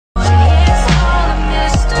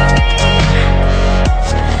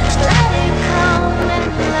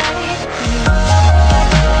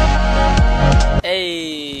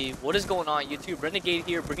my YouTube. Renegade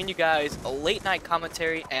here, bringing you guys a late night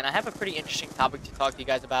commentary, and I have a pretty interesting topic to talk to you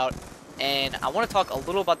guys about. And I want to talk a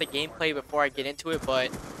little about the gameplay before I get into it,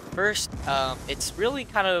 but first, it's really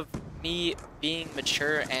kind of me being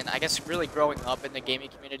mature and I guess really growing up in the gaming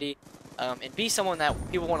community, and be someone that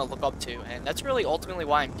people want to look up to, and that's really ultimately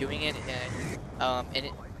why I'm doing it.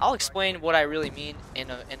 I'll explain what I really mean in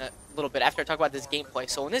a little bit after I talk about this gameplay.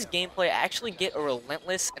 So in this gameplay, I actually get a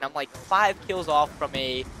relentless, and I'm like 5 kills off from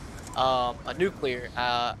a nuclear.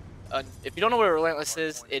 If you don't know what a relentless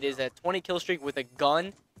is, it is a 20 kill streak with a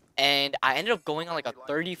gun, and I ended up going on like a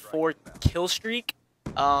 34 kill streak,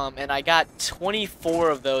 and I got 24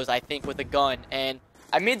 of those, I think, with a gun, and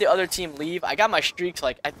I made the other team leave. I got my streaks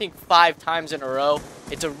like I think 5 times in a row.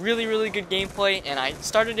 It's a really good gameplay, and I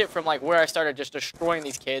started it from like where I started, just destroying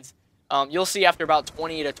these kids. You'll see after about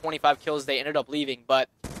 20 to 25 kills they ended up leaving. But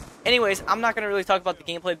anyways, I'm not going to really talk about the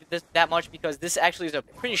gameplay that much because this actually is a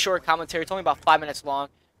pretty short commentary. It's only about 5 minutes long.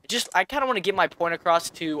 I kind of want to get my point across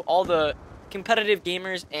to all the competitive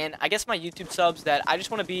gamers and I guess my YouTube subs that I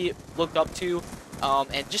just want to be looked up to,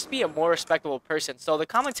 and just be a more respectable person. So the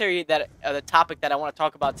commentary the topic that I want to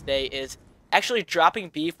talk about today is actually dropping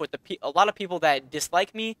beef with a lot of people that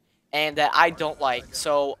dislike me and that I don't like.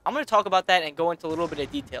 So I'm going to talk about that and go into a little bit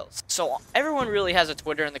of details. So everyone really has a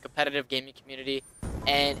Twitter in the competitive gaming community,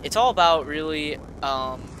 and it's all about really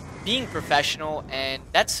being professional, and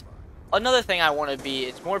that's another thing I want to be.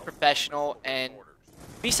 It's more professional and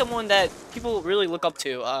be someone that people really look up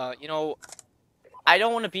to. You know, I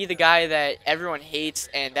don't want to be the guy that everyone hates,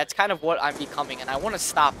 and that's kind of what I'm becoming, and I want to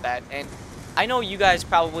stop that. And I know you guys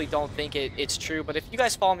probably don't think it's true, but if you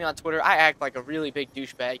guys follow me on Twitter, I act like a really big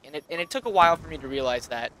douchebag, and it took a while for me to realize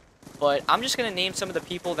that. But I'm just going to name some of the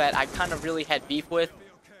people that I kind of really had beef with.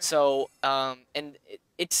 So,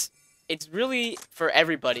 it's really for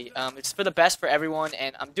everybody. It's for the best for everyone,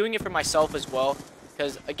 and I'm doing it for myself as well,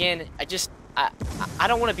 because, again, I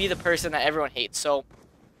don't want to be the person that everyone hates. So,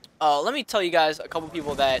 let me tell you guys a couple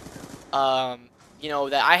people that, you know,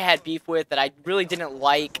 that I had beef with, that I really didn't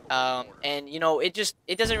like, and, you know, it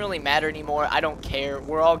doesn't really matter anymore. I don't care.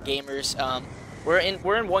 We're all gamers. We're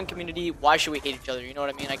in one community. Why should we hate each other? You know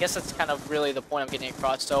what I mean? I guess that's kind of really the point I'm getting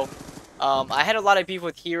across. So, I had a lot of beef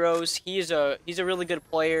with Heroes. He's a really good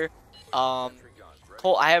player. I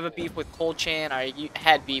have a beef with Cole Chan. I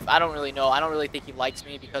had beef. I don't really know. I don't really think he likes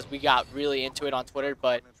me because we got really into it on Twitter,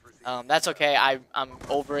 but that's okay. I'm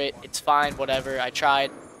over it. It's fine. Whatever. I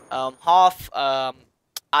tried. Hoff.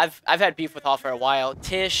 I've had beef with Hoff for a while.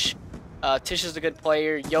 Tish. Tish is a good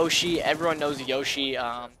player. Yoshi. Everyone knows Yoshi.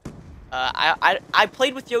 I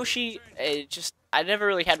played with Yoshi. I never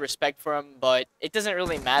really had respect for him, but it doesn't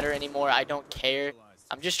really matter anymore. I don't care.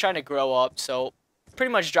 I'm just trying to grow up. So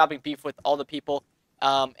pretty much dropping beef with all the people.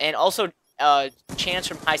 And also Chance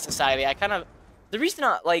from High Society. The reason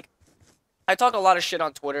I talk a lot of shit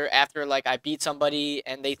on Twitter after like I beat somebody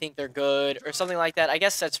and they think they're good or something like that. I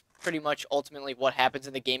guess that's pretty much ultimately what happens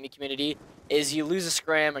in the gaming community, is you lose a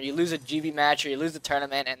scrim or you lose a GB match or you lose a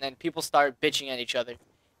tournament, and then people start bitching at each other.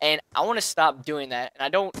 And I want to stop doing that. And I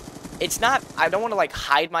don't want to like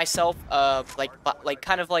hide myself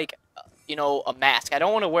you know, a mask. I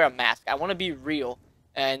don't want to wear a mask. I want to be real.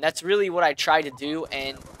 And that's really what I try to do.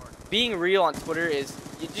 And being real on Twitter is,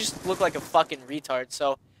 you just look like a fucking retard.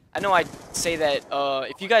 So I know I say that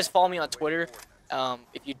if you guys follow me on Twitter,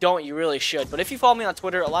 if you don't, you really should. But if you follow me on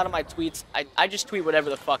Twitter, a lot of my tweets, I just tweet whatever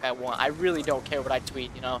the fuck I want. I really don't care what I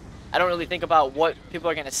tweet, you know. I don't really think about what people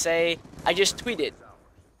are going to say. I just tweet it.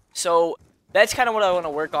 So that's kind of what I want to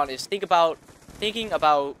work on, is thinking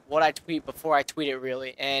about what I tweet before I tweet it,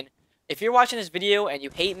 really. And if you're watching this video and you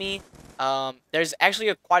hate me, there's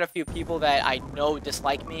actually quite a few people that I know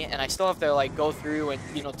dislike me, and I still have to like go through and,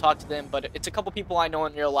 you know, talk to them. But it's a couple people I know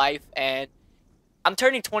in real life, and I'm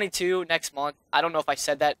turning 22 next month. I don't know if I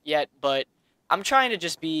said that yet, but I'm trying to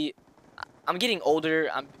just be. I'm getting older.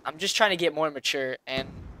 I'm just trying to get more mature, and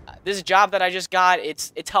this job that I just got,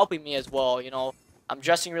 it's helping me as well. You know, I'm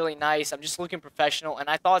dressing really nice. I'm just looking professional, and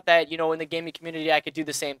I thought that, you know, in the gaming community I could do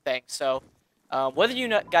the same thing. So whether you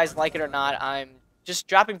guys like it or not, I'm just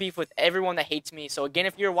dropping beef with everyone that hates me. So again,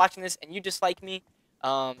 if you're watching this and you dislike me,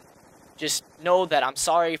 just know that I'm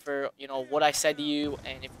sorry for, you know, what I said to you.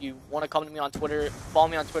 And if you want to come to me on Twitter, follow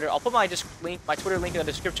me on Twitter. I'll put my Twitter link in the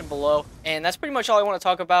description below. And that's pretty much all I want to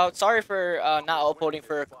talk about. Sorry for not uploading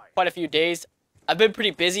for quite a few days. I've been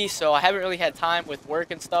pretty busy, so I haven't really had time with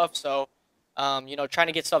work and stuff. So, you know, trying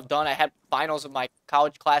to get stuff done. I had finals of my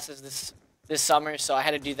college classes this summer, so I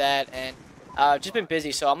had to do that. And just been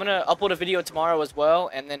busy, so I'm gonna upload a video tomorrow as well,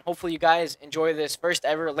 and then hopefully you guys enjoy this first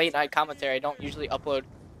ever late night commentary. I don't usually upload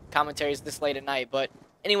commentaries this late at night, but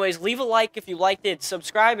Anyways, leave a like if you liked it.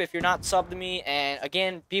 Subscribe if you're not subbed to me. And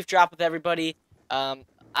again, beef drop with everybody. I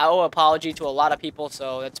owe an apology to a lot of people,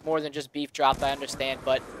 so it's more than just beef dropped. I understand,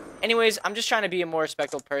 but anyways, I'm just trying to be a more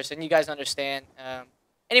respectful person. You guys understand.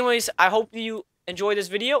 Anyways, I hope you enjoy this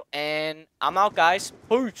video, and I'm out, guys.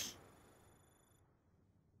 Peace.